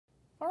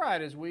All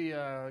right, as we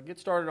get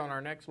started on our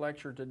next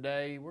lecture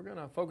today, we're going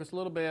to focus a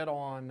little bit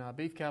on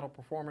beef cattle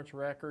performance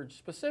records,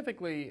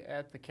 specifically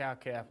at the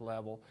cow-calf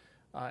level.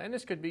 And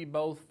this could be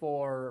both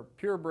for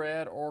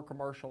purebred or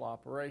commercial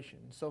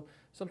operations. So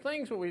some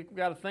things that we've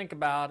got to think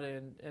about,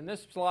 and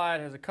this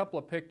slide has a couple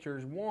of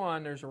pictures.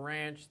 One, there's a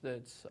ranch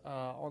that's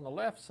on the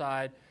left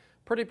side,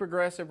 pretty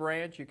progressive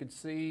ranch. You can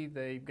see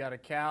they've got a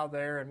cow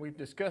there, and we've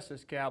discussed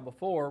this cow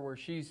before where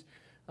she's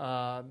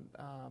a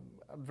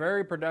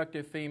very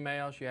productive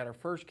female. She had her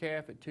first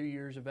calf at 2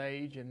 years of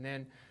age, and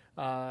then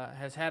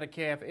has had a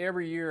calf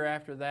every year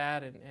after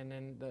that, and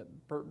then the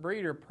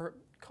breeder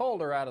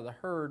culled her out of the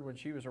herd when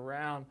she was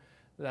around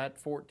that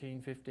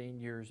 14, 15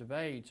 years of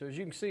age. So as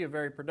you can see, a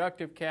very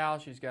productive cow.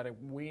 She's got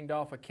weaned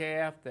off a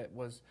calf that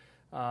was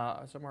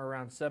somewhere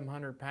around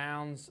 700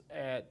 pounds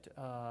at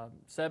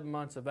 7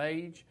 months of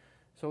age.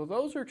 So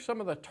those are some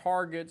of the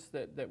targets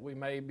that we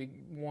may be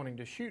wanting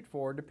to shoot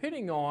for,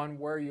 depending on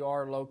where you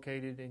are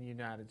located in the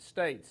United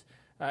States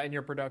and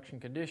your production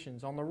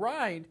conditions. On the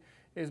right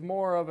is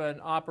more of an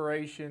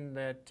operation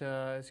that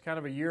is kind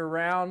of a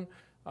year-round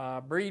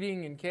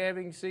breeding and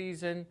calving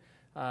season.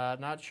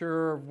 Not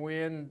sure of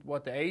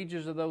what the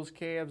ages of those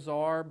calves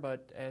are,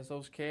 but as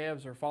those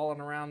calves are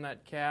falling around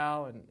that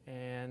cow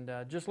and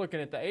just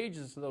looking at the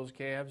ages of those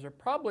calves, they're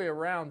probably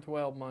around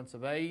 12 months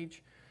of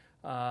age.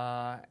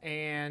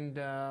 And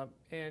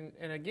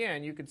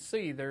again, you can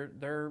see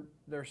they're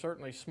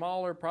certainly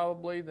smaller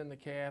probably than the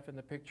calf in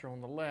the picture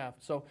on the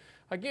left. So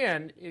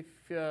again, if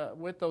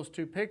with those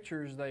two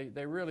pictures,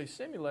 they really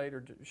simulate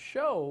or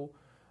show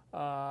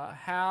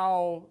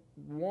how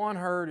one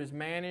herd is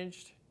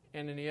managed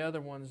and then the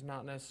other one's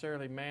not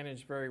necessarily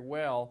managed very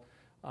well.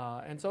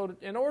 And so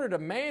in order to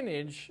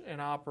manage an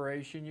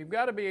operation, you've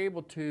got to be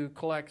able to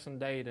collect some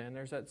data. And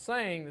there's that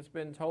saying that's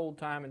been told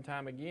time and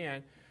time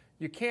again: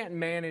 you can't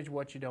manage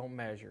what you don't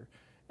measure.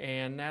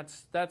 And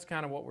that's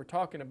kind of what we're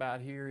talking about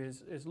here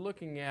is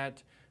looking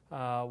at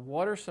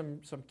what are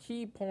some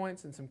key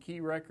points and some key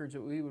records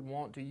that we would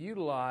want to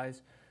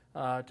utilize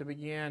to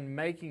begin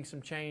making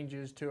some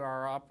changes to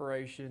our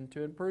operation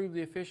to improve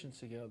the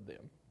efficiency of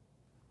them.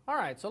 All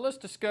right, so let's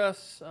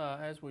discuss,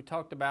 as we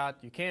talked about,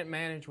 you can't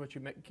manage what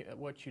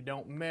you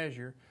don't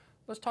measure.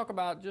 Let's talk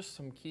about just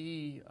some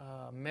key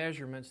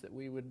measurements that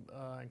we would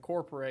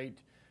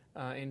incorporate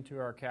into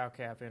our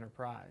cow-calf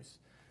enterprise.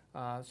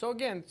 So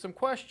again, some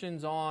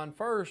questions on,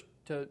 first,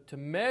 to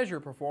measure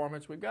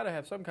performance, we've got to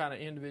have some kind of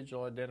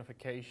individual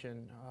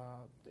identification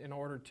in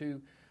order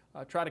to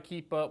try to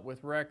keep up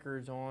with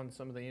records on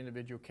some of the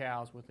individual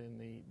cows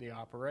within the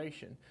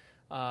operation.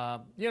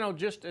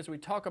 Just as we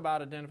talk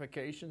about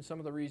identification, some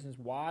of the reasons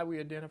why we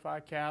identify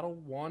cattle,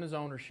 one is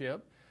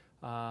ownership.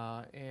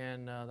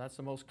 And that's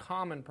the most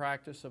common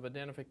practice of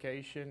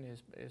identification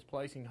is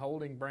placing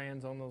holding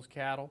brands on those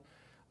cattle.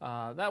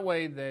 That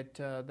way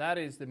that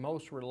is the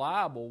most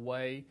reliable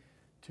way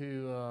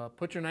to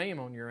put your name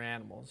on your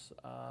animals.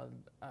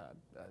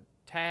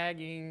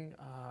 Tagging,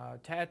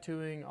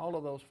 tattooing, all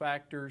of those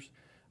factors.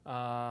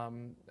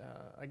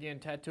 Again,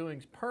 tattooing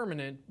is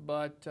permanent,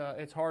 but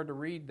it's hard to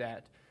read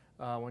that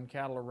when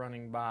cattle are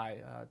running by.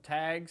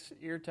 Tags,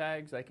 ear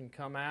tags, they can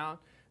come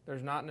out.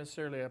 There's not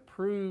necessarily an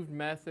approved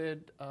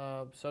method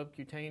of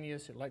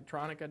subcutaneous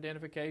electronic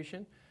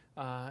identification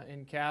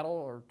in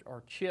cattle,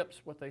 or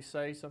chips, what they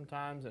say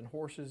sometimes, in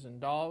horses and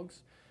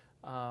dogs.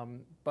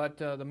 But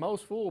the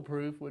most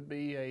foolproof would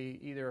be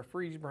either a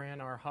freeze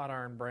brand or a hot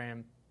iron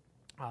brand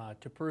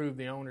to prove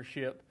the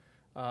ownership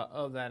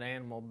of that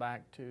animal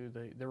back to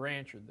the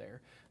rancher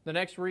there. The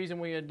next reason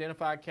we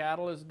identify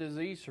cattle is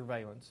disease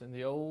surveillance. In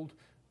the old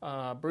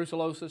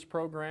brucellosis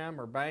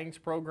program or BANGS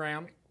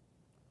program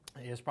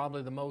is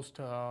probably the most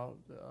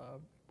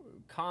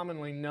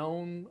commonly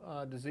known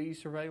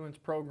disease surveillance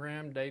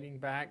program, dating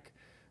back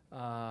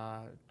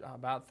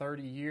about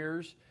 30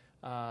 years.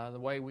 The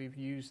way we've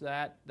used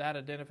that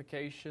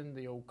identification,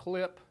 the old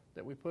clip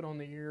that we put on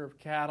the ear of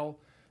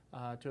cattle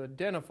to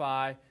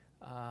identify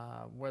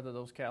whether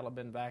those cattle have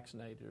been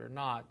vaccinated or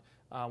not.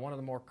 One of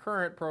the more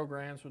current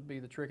programs would be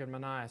the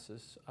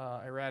trichomoniasis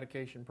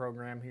eradication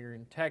program here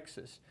in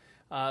Texas.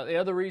 The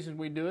other reason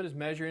we do it is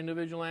measure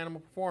individual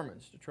animal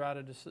performance to try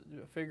to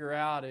figure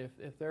out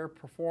if they're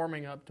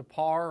performing up to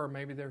par or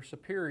maybe their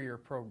superior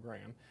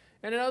program.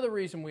 And another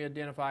reason we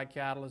identify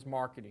cattle is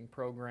marketing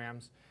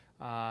programs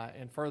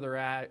and further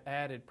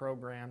added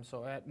programs.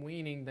 So at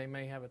weaning, they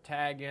may have a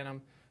tag in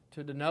them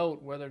to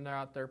denote whether or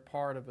not they're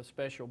part of a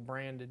special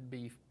branded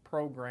beef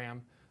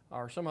program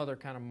or some other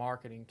kind of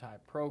marketing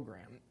type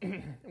program.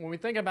 When we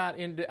think about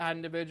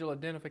individual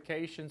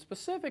identification,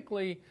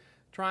 specifically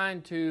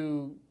trying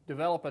to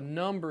develop a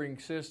numbering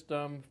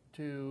system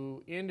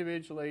to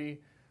individually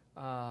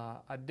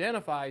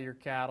identify your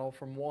cattle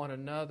from one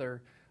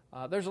another,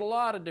 there's a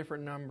lot of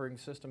different numbering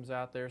systems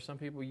out there. Some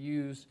people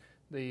use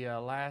the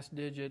last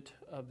digit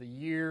of the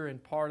year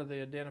and part of the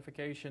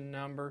identification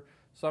number.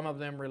 Some of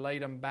them relate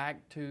them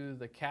back to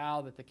the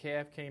cow that the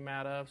calf came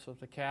out of. So if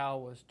the cow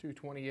was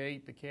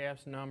 228, the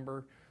calf's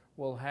number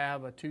will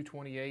have a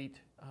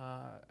 228.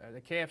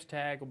 The calf's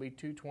tag will be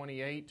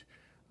 228.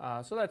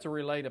 So that's a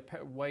way to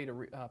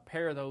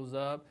pair those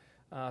up.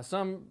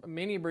 Some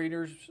mini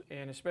breeders,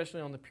 and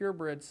especially on the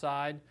purebred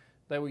side,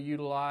 they will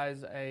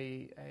utilize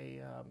a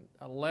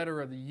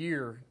letter of the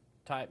year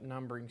type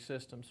numbering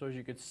system. So as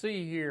you can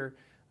see here,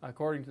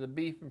 according to the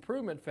Beef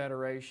Improvement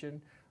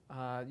Federation,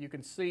 you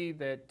can see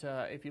that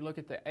if you look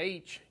at the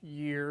H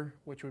year,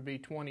 which would be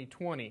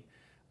 2020,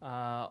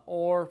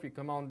 or if you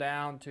come on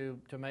down to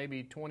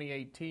maybe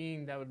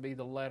 2018, that would be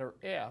the letter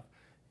F.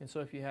 And so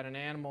if you had an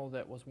animal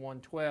that was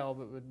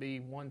 112, it would be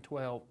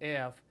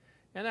 112F,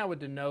 and that would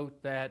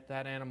denote that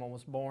that animal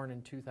was born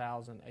in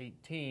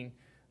 2018,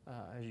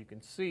 as you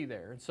can see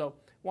there. And so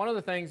one of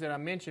the things that I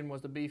mentioned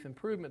was the Beef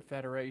Improvement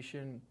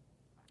Federation.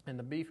 And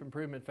the Beef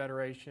Improvement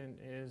Federation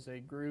is a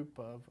group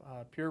of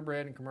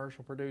purebred and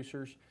commercial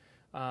producers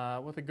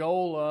with the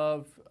goal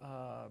of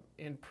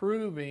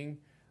improving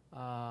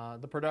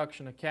the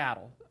production of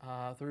cattle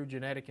through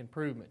genetic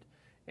improvement.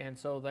 And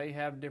so they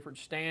have different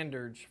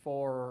standards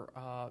for,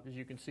 as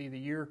you can see, the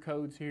year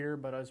codes here,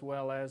 but as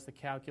well as the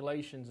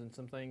calculations and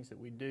some things that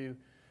we do.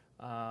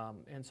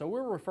 And so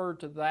we'll refer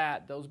to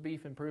those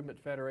Beef Improvement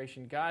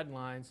Federation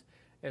guidelines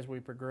as we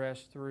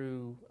progress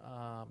through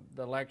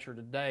the lecture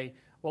today.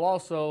 We'll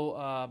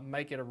also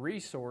make it a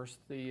resource.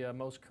 The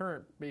most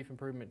current Beef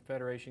Improvement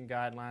Federation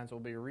guidelines will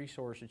be a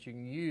resource that you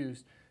can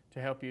use to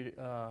help you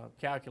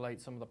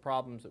calculate some of the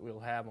problems that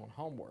we'll have on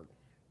homework.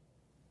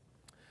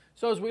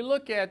 So as we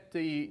look at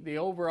the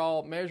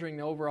overall, measuring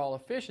the overall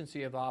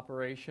efficiency of the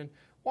operation,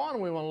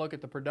 one, we want to look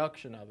at the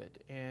production of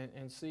it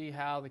and see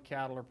how the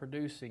cattle are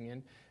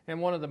producing.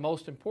 And one of the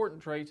most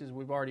important traits, as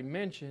we've already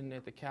mentioned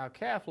at the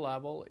cow-calf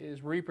level,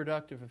 is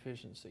reproductive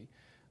efficiency.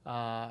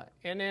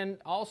 And then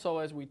also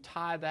as we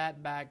tie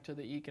that back to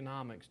the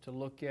economics to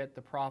look at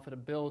the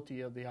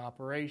profitability of the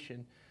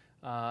operation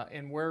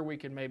and where we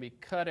can maybe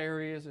cut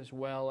areas as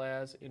well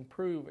as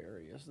improve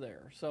areas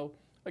there. So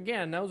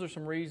again, those are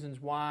some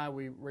reasons why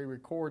we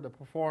record the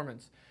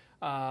performance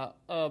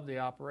of the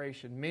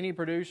operation. Many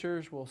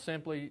producers will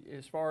simply,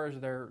 as far as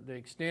the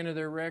extent of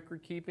their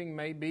record keeping,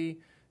 may be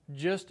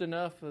just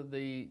enough of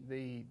the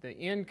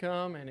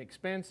income and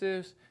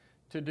expenses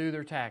to do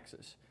their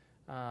taxes.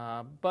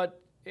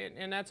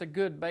 And that's a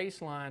good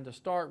baseline to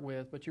start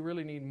with, but you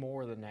really need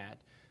more than that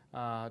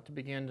to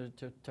begin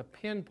to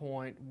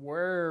pinpoint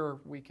where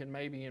we can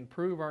maybe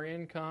improve our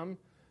income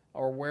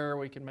or where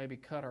we can maybe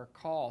cut our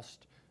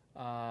cost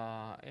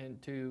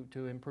and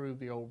to improve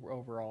the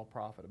overall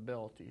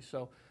profitability.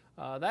 So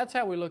that's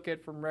how we look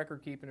at from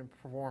record keeping and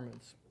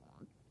performance.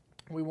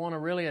 We want to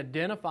really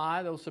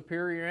identify those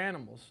superior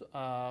animals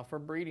for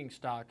breeding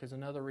stock is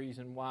another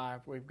reason why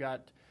we've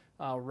got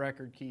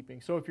record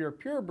keeping. So if you're a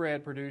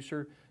purebred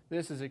producer,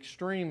 this is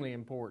extremely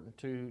important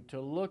to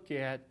look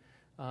at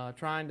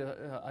trying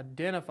to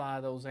identify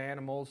those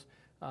animals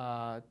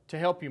to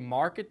help you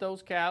market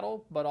those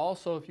cattle, but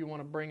also if you want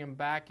to bring them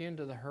back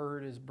into the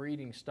herd as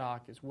breeding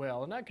stock as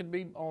well. And that could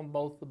be on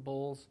both the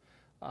bulls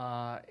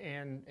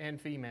and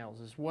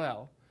females as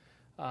well.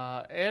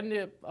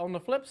 On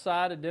the flip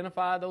side,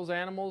 identify those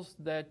animals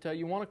that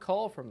you want to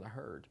cull from the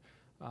herd.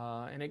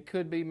 And it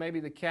could be maybe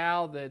the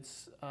cow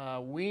that's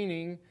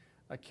weaning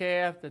a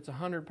calf that's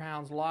 100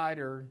 pounds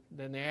lighter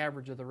than the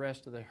average of the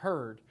rest of the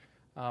herd.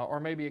 Or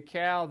maybe a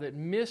cow that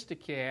missed a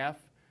calf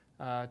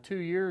 2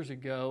 years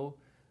ago,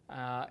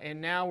 and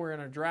now we're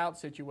in a drought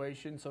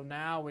situation, so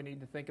now we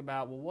need to think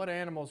about, well, what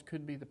animals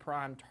could be the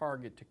prime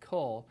target to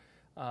cull?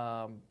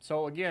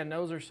 So again,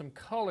 those are some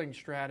culling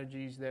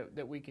strategies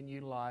that we can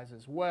utilize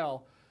as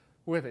well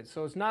with it.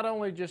 So it's not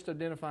only just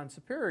identifying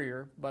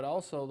superior, but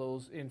also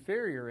those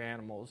inferior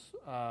animals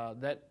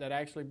that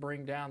actually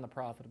bring down the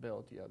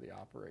profitability of the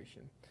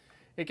operation.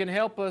 It can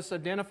help us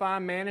identify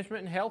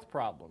management and health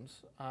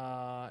problems.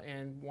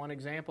 And one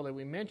example that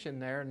we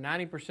mentioned there,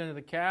 90% of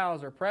the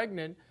cows are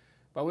pregnant,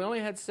 but we only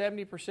had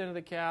 70% of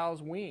the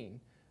cows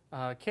wean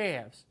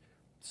calves.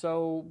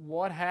 So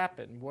what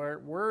happened?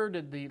 Where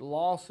did the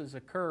losses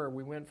occur?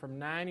 We went from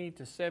 90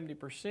 to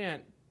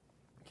 70%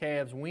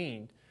 calves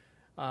weaned.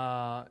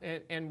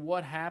 And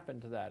what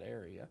happened to that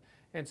area?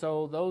 And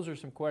so those are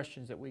some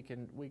questions that we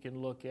can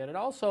look at. And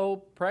also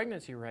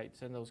pregnancy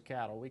rates in those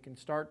cattle. We can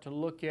start to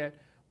look at,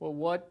 well,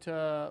 what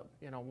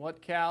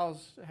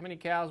cows, how many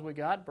cows we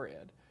got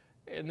bred,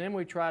 and then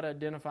we try to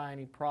identify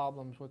any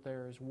problems with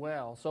there as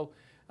well. So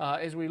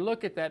as we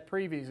look at that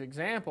previous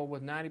example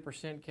with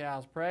 90%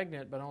 cows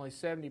pregnant but only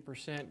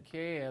 70%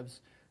 calves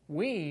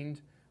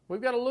weaned,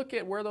 we've got to look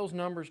at where those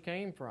numbers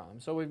came from.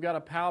 So we've got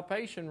a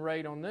palpation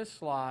rate on this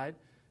slide,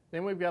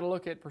 then we've got to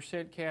look at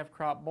percent calf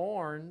crop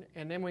born,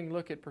 and then we can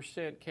look at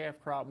percent calf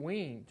crop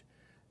weaned.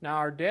 Now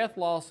our death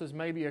losses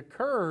maybe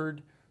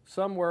occurred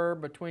somewhere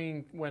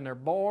between when they're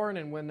born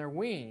and when they're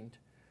weaned.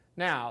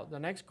 Now, the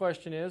next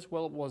question is,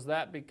 well, was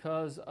that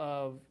because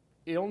of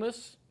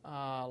illness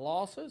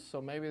losses?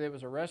 So maybe there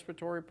was a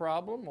respiratory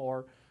problem,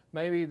 or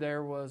maybe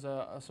there was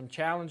some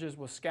challenges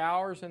with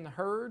scours in the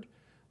herd,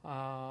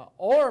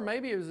 or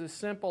maybe it was as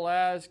simple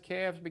as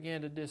calves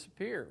began to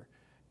disappear.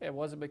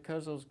 Was it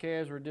because those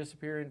calves were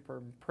disappearing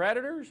from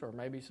predators, or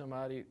maybe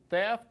somebody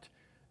theft?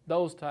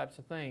 those types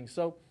of things.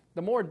 So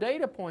the more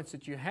data points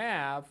that you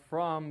have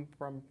from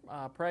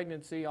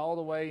pregnancy all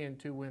the way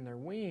into when they're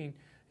weaned,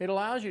 it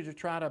allows you to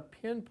try to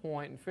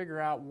pinpoint and figure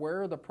out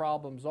where the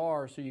problems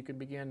are so you can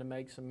begin to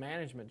make some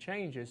management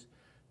changes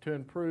to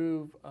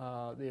improve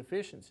the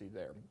efficiency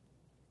there.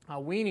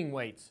 Weaning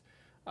weights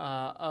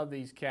of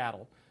these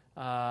cattle.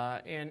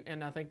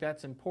 And I think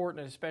that's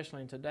important,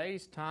 especially in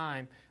today's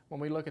time when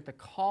we look at the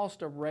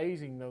cost of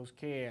raising those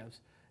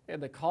calves,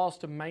 and the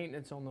cost of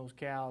maintenance on those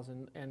cows,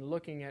 and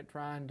looking at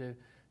trying to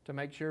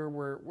make sure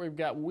we've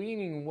got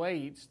weaning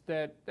weights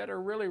that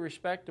are really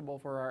respectable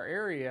for our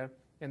area,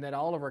 and that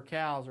all of our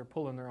cows are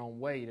pulling their own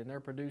weight and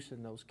they're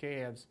producing those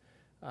calves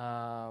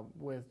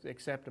with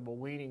acceptable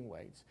weaning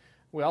weights.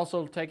 We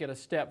also take it a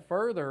step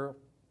further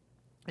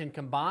and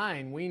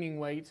combine weaning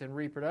weights and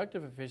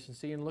reproductive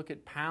efficiency and look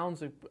at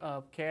pounds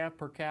of calf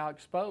per cow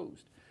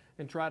exposed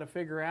and try to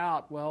figure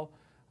out, well,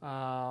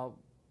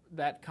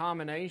 that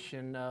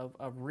combination of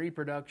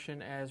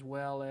reproduction as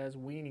well as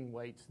weaning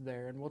weights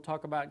there. And we'll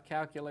talk about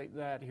calculate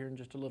that here in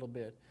just a little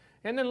bit.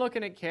 And then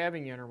looking at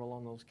calving interval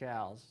on those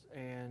cows.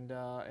 And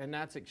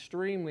that's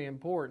extremely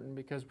important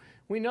because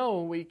we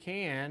know we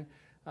can,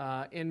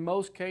 in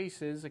most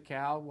cases, a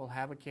cow will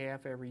have a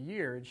calf every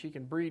year, and she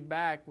can breed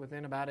back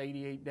within about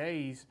 88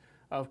 days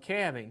of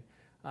calving.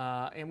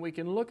 And we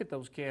can look at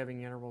those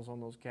calving intervals on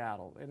those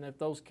cattle. And if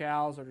those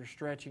cows that are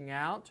stretching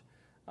out,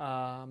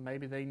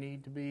 maybe they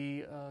need to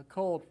be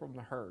culled from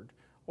the herd.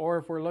 Or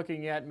if we're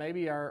looking at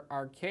maybe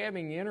our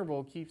calving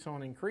interval keeps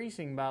on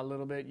increasing by a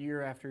little bit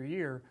year after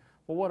year,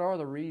 well, what are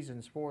the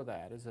reasons for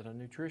that? Is it a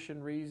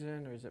nutrition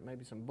reason, or is it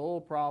maybe some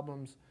bull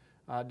problems,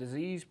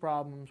 disease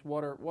problems?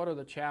 What are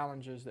the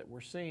challenges that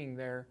we're seeing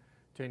there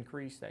to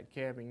increase that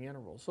calving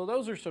interval? So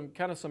those are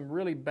some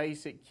really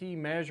basic key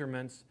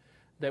measurements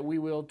that we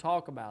will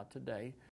talk about today.